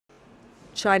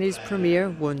Chinese Premier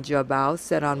Wen Jiabao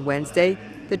said on Wednesday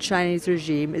the Chinese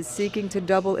regime is seeking to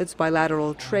double its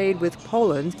bilateral trade with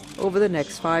Poland over the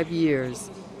next 5 years.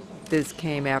 This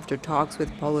came after talks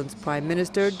with Poland's Prime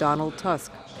Minister Donald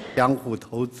Tusk.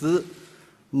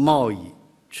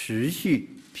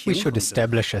 We should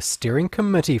establish a steering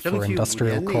committee for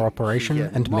industrial cooperation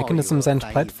and mechanisms and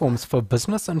platforms for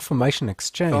business information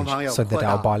exchange so that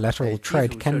our bilateral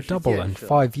trade can double in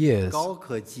 5 years.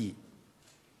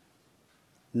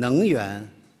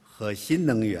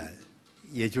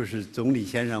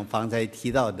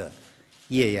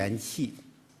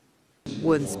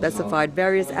 Wen specified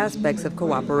various aspects of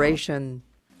cooperation.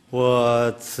 We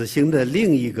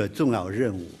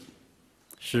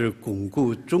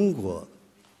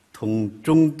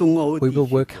will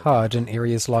work hard in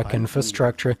areas like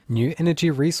infrastructure, new energy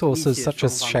resources such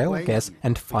as shale gas,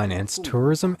 and finance,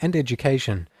 tourism and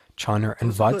education. China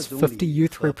invites 50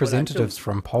 youth representatives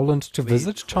from Poland to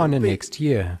visit China next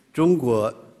year.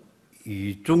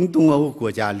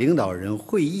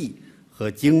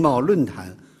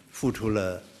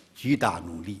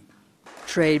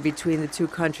 Trade between the two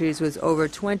countries was over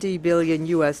 $20 billion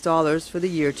for the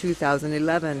year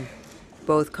 2011.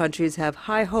 Both countries have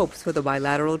high hopes for the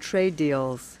bilateral trade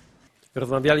deals. We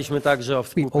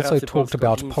also talked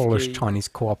about Polish-Chinese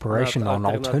cooperation on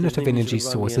alternative energy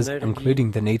sources,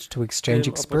 including the need to exchange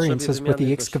experiences with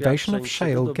the excavation of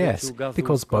shale gas,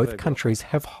 because both countries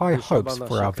have high hopes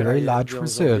for our very large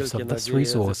reserves of this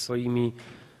resource.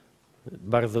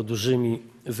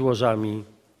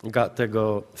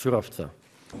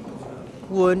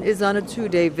 Wen is on a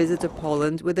 2-day visit to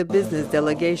Poland with a business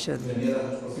delegation.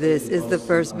 This is the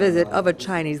first visit of a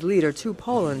Chinese leader to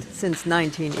Poland since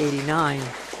 1989.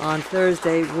 On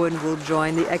Thursday, Wen will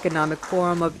join the Economic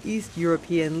Forum of East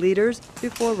European leaders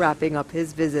before wrapping up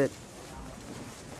his visit.